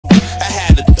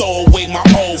had to throw away my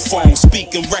old phone.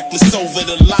 Speaking reckless over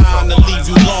the line to leave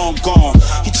you long gone.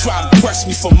 He tried to press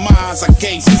me for mines, I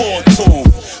gave 4 to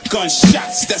him.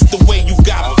 Gunshots, that's the way you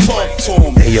gotta talk to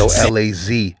him. Hey yo,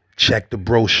 LAZ, check the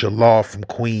bro Shalal from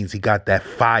Queens. He got that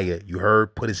fire. You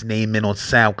heard? Put his name in on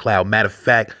SoundCloud. Matter of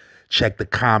fact, check the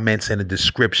comments and the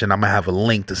description. I'm gonna have a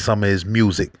link to some of his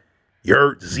music. You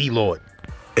heard? Z-Lord.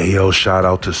 Hey yo, shout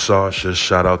out to Sausha.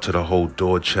 Shout out to the whole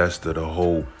Dorchester, the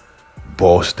whole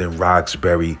Boston,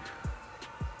 Roxbury.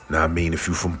 Now I mean, if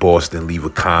you from Boston, leave a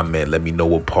comment. Let me know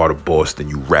what part of Boston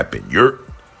you repping.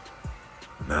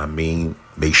 Now I mean,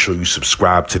 make sure you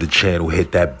subscribe to the channel.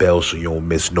 Hit that bell so you don't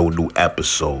miss no new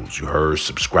episodes. You heard?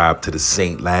 Subscribe to the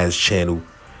St. Lance channel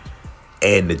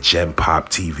and the Gem Pop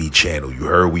TV channel. You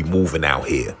heard? We moving out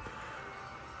here.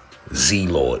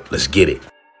 Z-Lord, let's get it.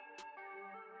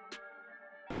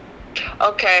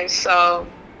 Okay, so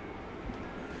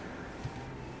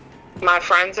my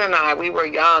friends and I, we were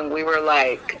young. We were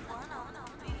like,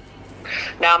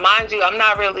 now mind you, I'm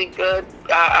not really good.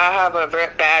 I have a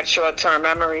very bad short-term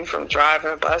memory from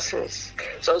driving buses.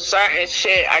 So certain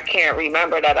shit I can't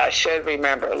remember that I should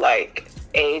remember, like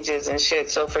ages and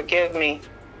shit. So forgive me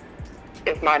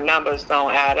if my numbers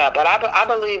don't add up. But I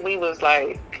believe we was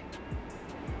like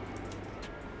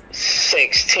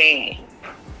 16.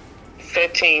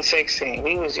 15, 16.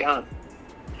 We was young.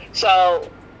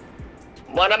 So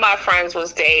one of my friends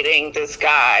was dating this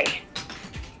guy,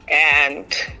 and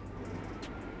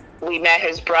we met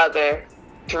his brother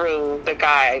through the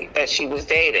guy that she was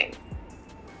dating.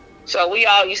 So we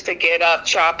all used to get up,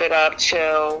 chop it up,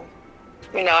 chill,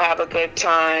 you know, have a good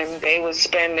time. They was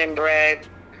spending bread.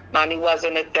 Money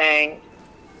wasn't a thing.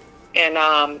 And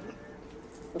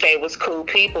they was cool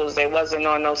peoples. They wasn't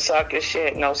on no sucker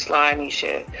shit, no slimy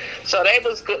shit. So they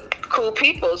was good, cool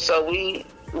people. So we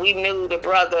knew the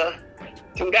brother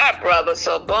through that brother.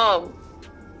 So boom,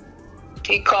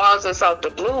 he calls us out the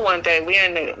blue one day. We're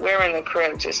in the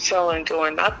crib just chilling,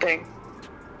 doing nothing.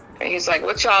 And he's like,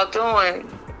 "What y'all doing?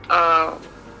 I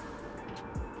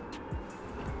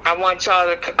want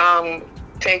y'all to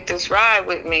take this ride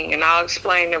with me, and I'll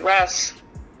explain the rest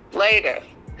later."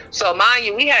 So mind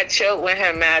you, we had chilled with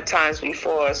him mad times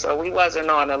before, so we wasn't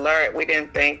on alert. We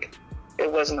didn't think there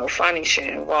was no funny shit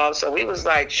involved. So we was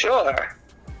like, sure.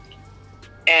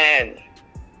 And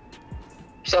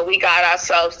so we got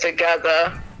ourselves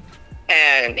together,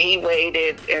 and he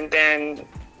waited, and then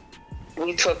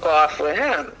we took off with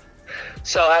him.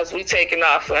 So as we taking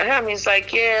off with him, he's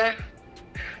like, yeah,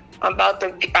 I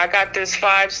got this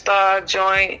 5-star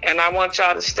joint, and I want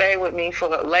y'all to stay with me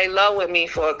lay low with me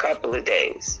for a couple of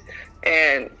days.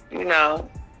 And, you know,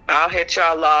 I'll hit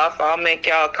y'all off. I'll make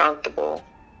y'all comfortable.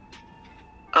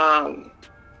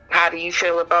 How do you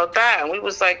feel about that? And we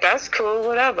was like, that's cool,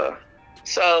 whatever.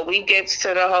 So we gets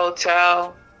to the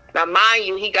hotel. Now, mind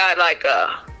you, he got like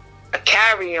a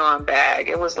carry-on bag.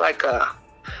 It was like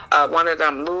one of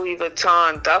them Louis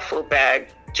Vuitton duffel bag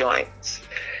joints.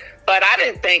 But I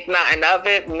didn't think nothing of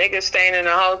it. Nigga staying in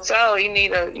a hotel, he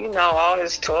need all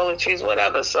his toiletries,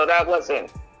 whatever. So that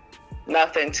wasn't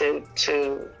nothing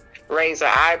to raise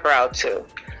an eyebrow to.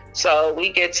 So we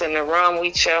gets in the room,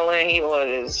 we chilling. He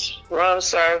orders room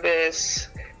service.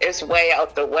 It's way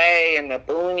out the way in the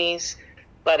boonies,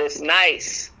 but it's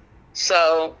nice.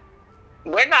 So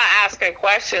we're not asking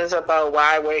questions about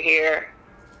why we're here,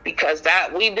 because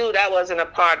that we knew that wasn't a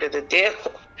part of the deal.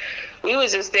 We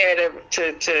was just there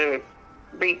to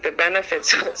reap the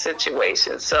benefits of the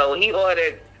situation. So he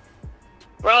ordered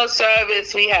room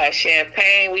service. We had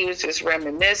champagne. We was just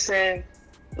reminiscing,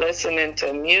 listening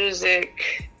to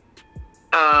music.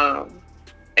 And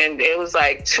it was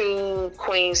like 2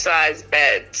 queen-size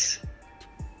beds.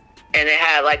 And it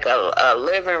had like a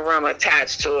living room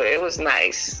attached to it. It was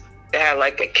nice. It had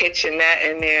like a kitchenette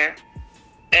in there.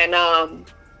 And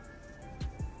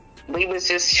we was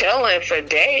just chilling for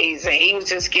days, and he was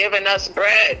just giving us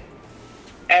bread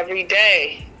every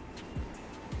day.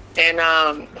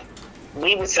 And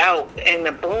we was out in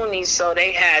the boonies, so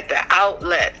they had the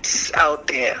outlets out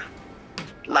there,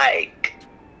 like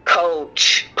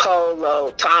Coach,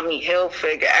 Polo, Tommy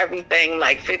Hilfiger, everything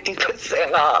like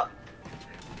 50% off.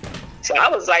 So I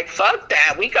was like, fuck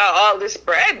that. We got all this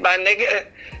bread, my nigga.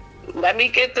 Let me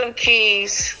get them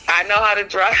keys. I know how to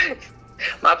drive.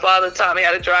 My father taught me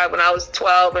how to drive when I was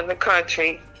 12 in the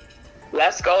country.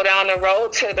 Let's go down the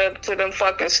road to them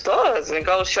fucking stores and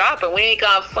go shopping. We ain't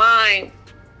gonna find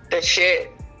the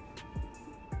shit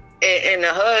in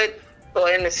the hood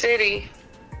or in the city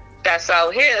that's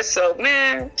out here. So,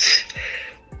 man.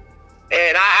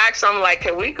 And I asked him, like,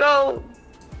 can we go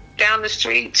down the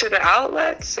street to the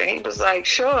outlets? And he was like,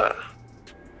 sure.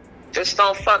 Just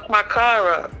don't fuck my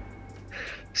car up.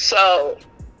 So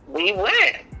we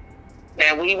went.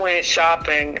 And we went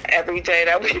shopping every day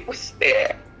that we was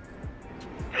there.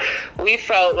 We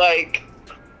felt like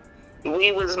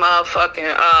we was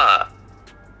motherfucking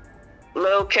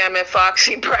Lil' Kim and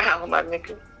Foxy Brown, my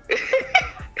nigga.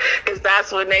 Because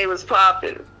that's when they was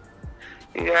popping.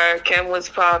 You heard? Kim was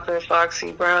popping,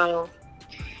 Foxy Brown.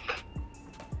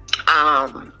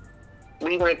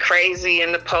 We went crazy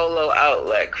in the Polo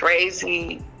Outlet,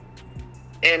 crazy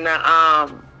in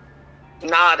the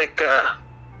Nautica.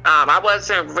 I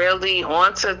wasn't really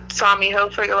onto Tommy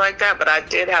Hilfiger like that, but I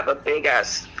did have a big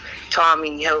ass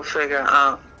Tommy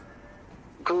Hilfiger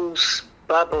Goose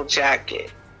bubble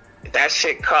jacket. That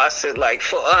shit costed like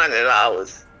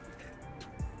 $400.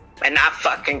 And I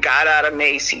fucking got out of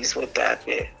Macy's with that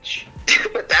bitch.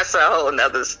 But that's a whole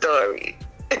nother story.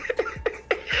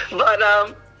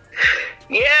 But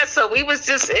yeah, so we was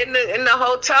just in the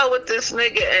hotel with this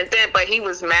nigga, and then but he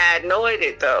was mad annoyed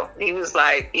though. He was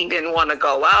like, he didn't want to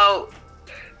go out.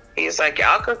 He's like,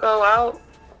 y'all could go out.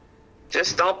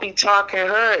 Just don't be talking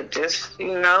hood. Just,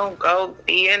 go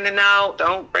be in and out.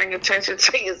 Don't bring attention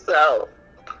to yourself.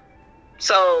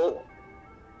 So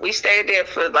we stayed there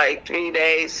for like 3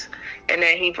 days, and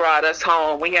then he brought us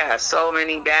home. We had so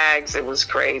many bags, it was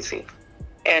crazy.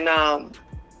 And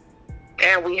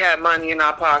we had money in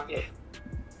our pocket.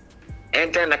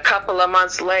 And then a couple of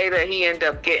months later, he ended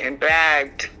up getting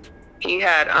bagged. He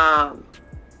had,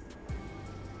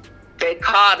 they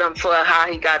caught him for how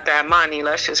he got that money.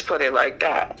 Let's just put it like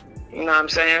that. You know what I'm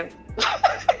saying?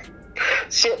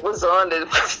 Shit was on the,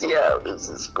 yo, this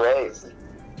is crazy.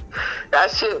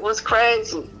 That shit was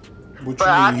crazy. What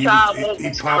but you mean?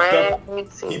 I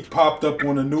He popped up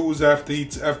on the news after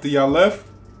y'all left?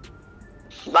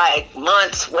 Like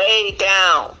months way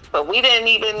down. But we didn't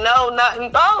even know nothing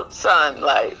about son.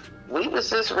 Like, we was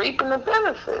just reaping the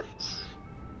benefits.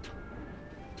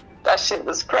 That shit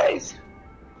was crazy.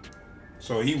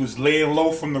 So he was laying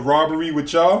low from the robbery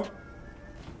with y'all?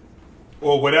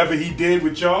 Or whatever he did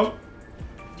with y'all?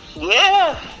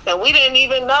 Yeah. And we didn't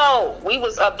even know. We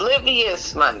was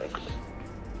oblivious, my nigga.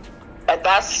 And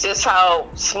that's just how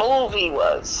smooth he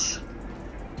was.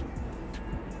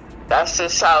 That's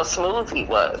just how smooth he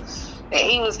was. And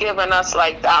he was giving us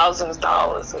like thousands of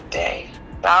dollars a day.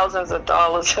 Thousands of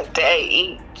dollars a day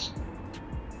each.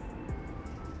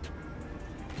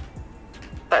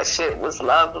 That shit was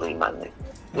lovely, my nigga.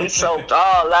 We soaked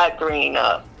all that green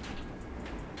up.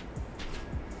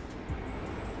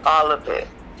 All of it.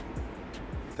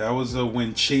 That was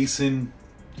when chasing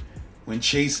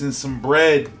some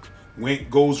bread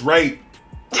goes right.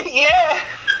 Yeah.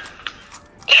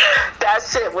 That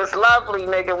shit was lovely,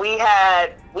 nigga. We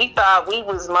thought we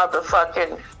was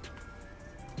motherfucking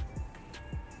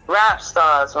rap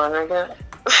stars, my nigga.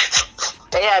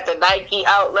 They had the Nike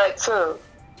outlet too.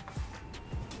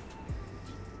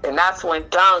 And that's when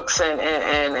Dunks and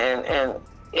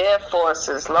Air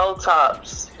Forces, low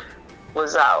tops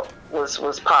was out,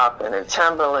 was popping, and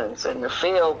Timberlands and the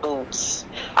field boots.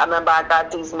 I remember I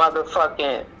got these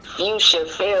motherfucking fuchsia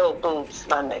field boots,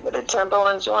 my nigga, the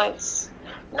Timberland joints.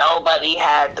 Nobody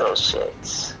had those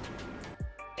shits.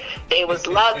 They was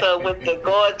leather with the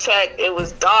Gore-Tex. It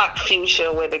was dark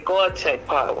fuchsia where the Gore-Tex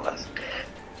part was.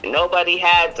 Nobody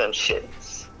had them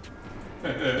shits.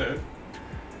 And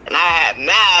I had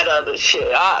mad other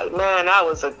shit. Man, I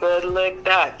was a good lick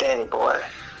that day, boy.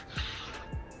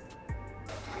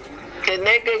 The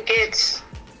nigga gets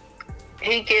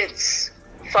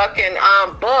fucking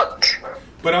booked.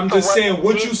 But I'm just saying,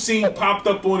 what you seen popped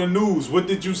up on the news? What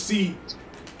did you see?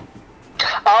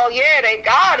 Oh yeah, they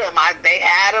got him. They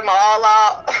had him all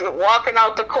out, walking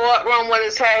out the courtroom with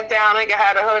his head down. Nigga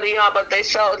had a hoodie on, but they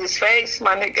showed his face,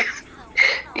 my nigga.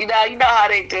 You know how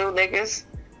they do, niggas.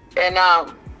 And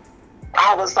I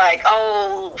was like,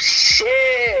 oh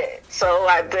shit. So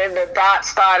then the dots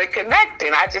started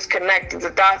connecting. I just connected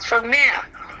the dots from there.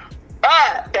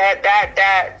 But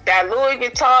that Louis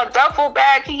Vuitton duffel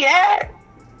bag he had,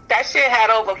 that shit had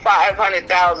over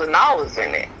 $500,000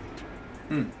 in it.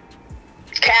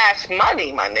 Cash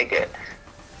money, my nigga.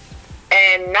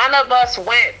 And none of us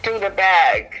went through the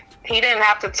bag. He didn't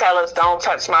have to tell us, don't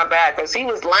touch my bag, because he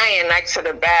was laying next to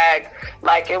the bag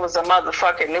like it was a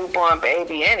motherfucking newborn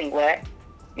baby anyway.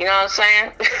 You know what I'm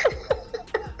saying?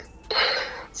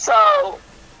 So,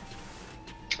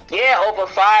 yeah, over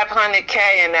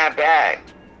 $500K in that bag.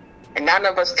 And none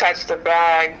of us touched the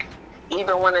bag.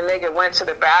 Even when the nigga went to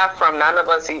the bathroom, none of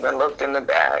us even looked in the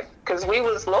bag. Because we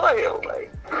was loyal.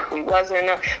 Like, we wasn't...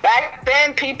 Back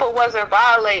then, people wasn't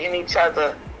violating each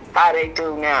other how they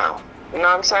do now. You know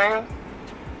what I'm saying?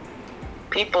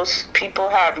 People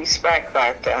had respect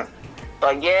back then.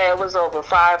 But yeah, it was over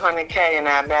 500K in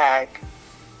that bag.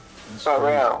 That's for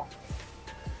crazy. real.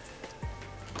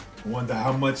 I wonder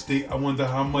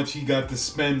how much he got to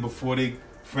spend before they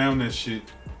found that shit.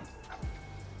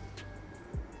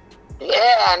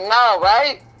 Yeah, I know,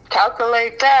 right?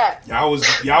 Calculate that. Y'all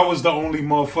was the only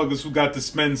motherfuckers who got to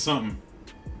spend something.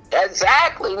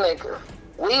 Exactly, nigga.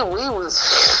 We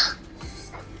was.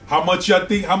 How much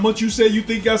you say you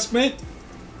think y'all spent?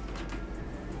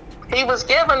 He was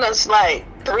giving us like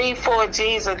 3-4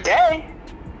 G's a day.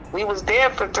 We was there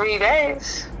for 3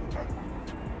 days.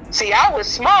 See, I was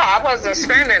smart. I wasn't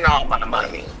spending all my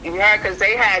money. You heard? Because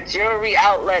they had jewelry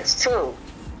outlets too.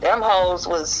 Them hoes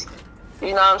was, you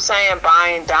know what I'm saying,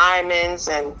 buying diamonds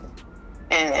and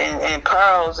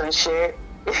pearls and shit.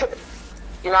 You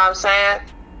know what I'm saying?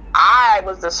 I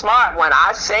was the smart one.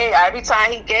 I saved every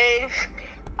time he gave.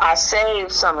 I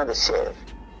saved some of the shit.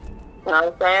 You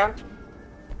know what I'm saying?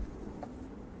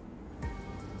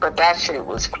 But that shit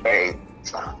was crazy.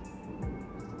 So.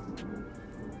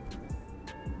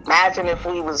 Imagine if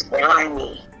we was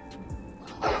grimy.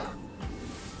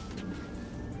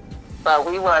 But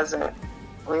we wasn't.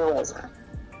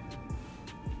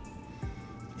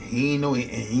 He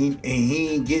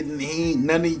ain't getting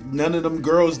none of them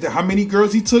girls. How many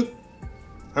girls he took?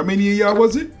 How many of y'all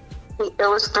was it? It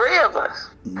was 3 of us.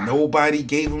 Nobody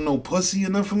gave him no pussy or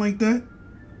nothing like that?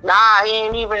 Nah,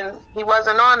 he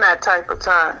wasn't on that type of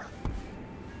time.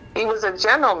 He was a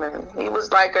gentleman. He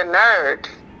was like a nerd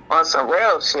on some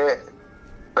real shit.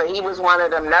 But he was one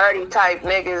of them nerdy type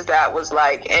niggas that was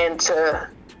like into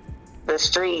the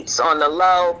streets on the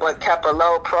low, but kept a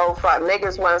low profile.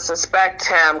 Niggas wouldn't suspect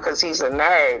him because he's a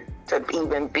nerd to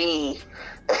even be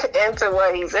into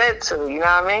what he's into, you know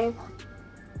what I mean?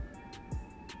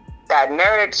 That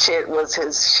nerd shit was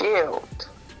his shield.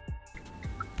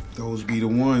 Those be the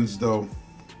ones, though.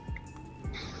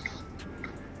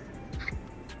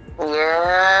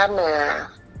 Yeah, man.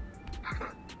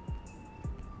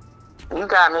 You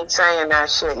got me saying that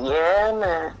shit. Yeah,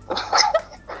 man.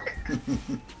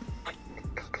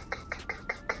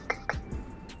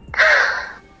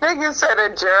 Nigga said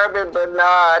a German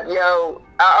Bernard. Yo,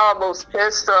 I almost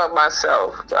pissed on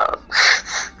myself, though.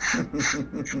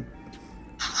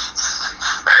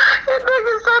 And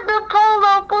nigga said the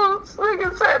polo boots.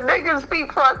 Nigga said niggas be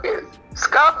fucking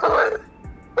scuffling.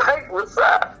 Like, what's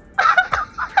up?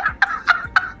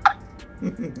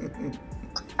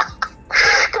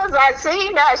 Cause I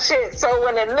seen that shit. So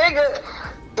when a nigga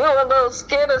do a little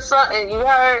skit or something, you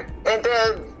heard, and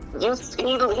then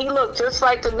he looked just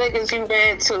like the niggas you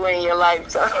been to in your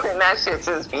lifetime, and that shit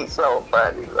just be so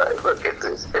funny. Like, look at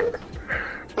this shit.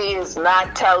 He is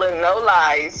not telling no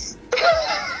lies.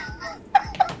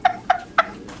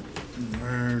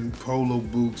 Man, polo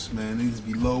boots, man. Niggas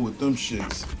be low with them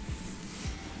shits.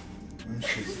 Them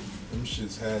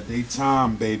shits had they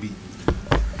time, baby.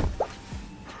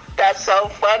 That's so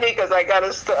funny because I got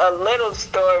a little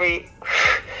story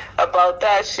about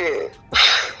that shit.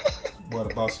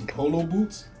 What, about some polo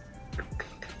boots?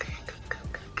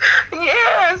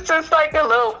 Yeah, it's just like a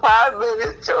little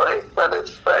 5-minute joint, but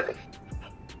it's funny.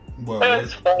 Well,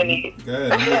 It's funny. Go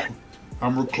ahead.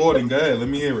 I'm recording. Go ahead. Let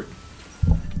me hear it.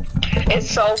 It's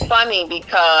so funny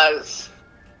because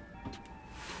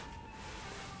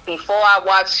before I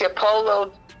watched your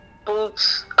polo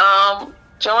boots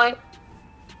joint,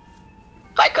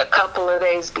 like a couple of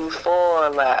days before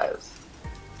last,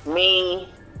 me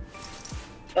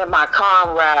and my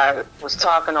comrade was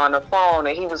talking on the phone,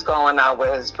 and he was going out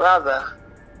with his brother.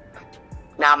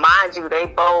 Now, mind you, they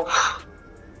both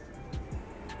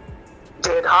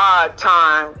did hard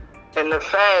time in the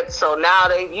Fed, so now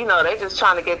they just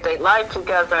trying to get their life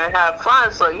together and have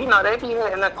fun. So, they be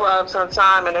hitting the club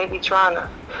sometime, and they be trying to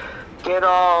get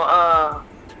all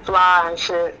fly and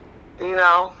shit,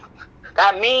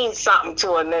 That means something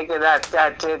to a nigga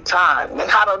that did time. And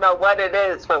I don't know what it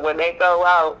is, but when they go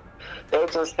out, they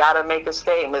just gotta make a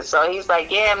statement. So he's like,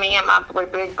 yeah, me and my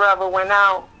big brother went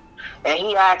out, and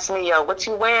he asked me, yo, what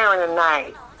you wearing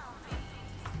tonight?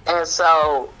 And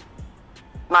so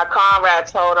my comrade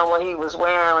told him what he was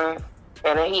wearing,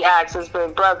 and then he asked his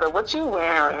big brother, what you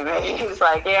wearing? And he's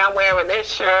like, yeah, I'm wearing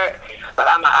this shirt, but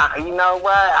you know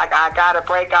what? I gotta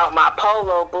break out my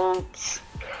polo boots.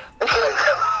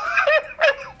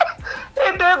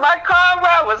 And then my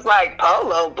comrade was like,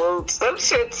 polo boots? Them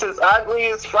shits is ugly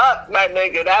as fuck, my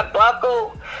nigga. That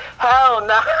buckle? Hell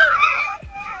no.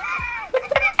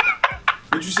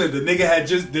 What you said? The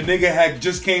nigga had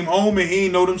just came home and he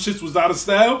ain't know them shits was out of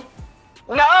style?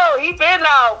 No, he been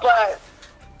out, but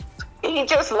he he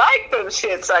just liked them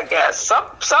shits, I guess. Some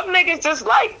niggas just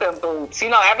like them boots. You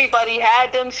know, everybody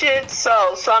had them shits,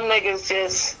 so some niggas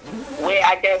just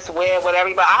wear what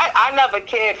everybody. I never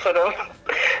cared for them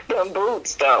them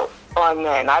boots though on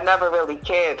men. I never really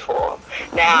cared for them.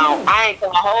 Now I ain't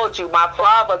gonna hold you. My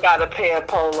father got a pair of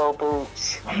polo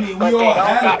boots. I mean, we all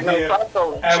had a pair.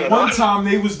 At one time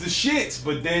they was the shits,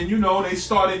 but then you know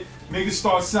niggas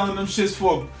started selling them shits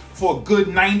for a good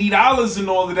 $90 and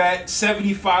all of that,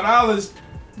 $75.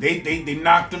 They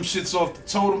knocked them shits off the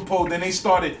totem pole. Then they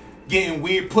started getting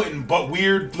weird, putting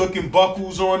weird looking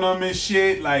buckles on them and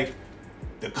shit. Like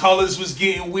the colors was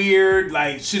getting weird.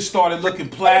 Like shit started looking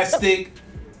plastic.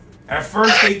 At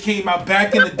first they came out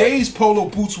back in the days. Polo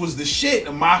boots was the shit,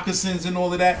 the moccasins and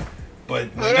all of that.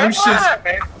 But when them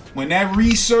shits, when that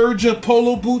resurge of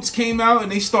polo boots came out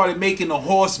and they started making the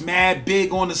horse mad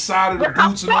big on the side of the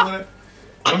boots and all of that.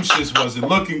 Them shits wasn't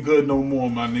looking good no more,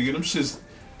 my nigga. Them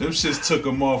shits took a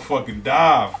motherfucking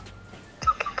dive.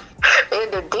 In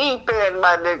the deep end,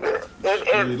 my nigga.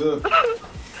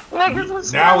 Niggas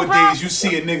was nowadays, you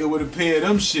see a nigga with a pair of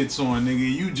them shits on, nigga.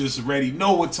 You just already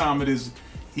know what time it is.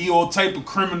 He all type of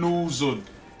criminals or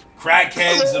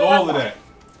crackheads and all of that.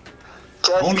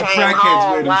 Just only came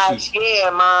crackheads wear them shits. Yeah,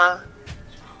 man.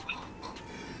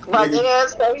 But yeah,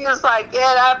 so he was like,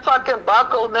 yeah, that fucking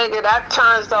buckle, nigga, that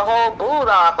turns the whole boot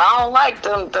off. I don't like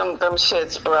them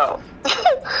shits, bro.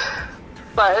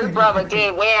 But his brother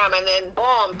did wear them, and then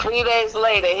boom, 3 days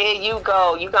later, here you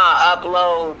go. You gonna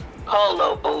upload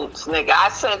polo boots, nigga. I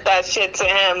sent that shit to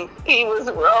him. He was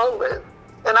rolling.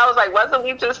 And I was like, wasn't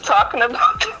we just talking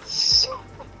about this shit?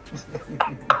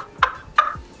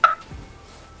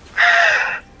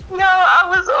 No, I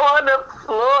was on the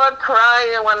floor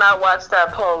crying when I watched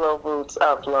that polo boots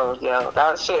upload, yo.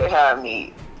 That shit had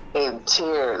me in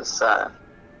tears, son.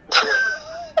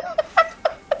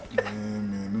 Yeah,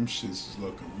 man, them shits is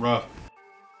looking rough.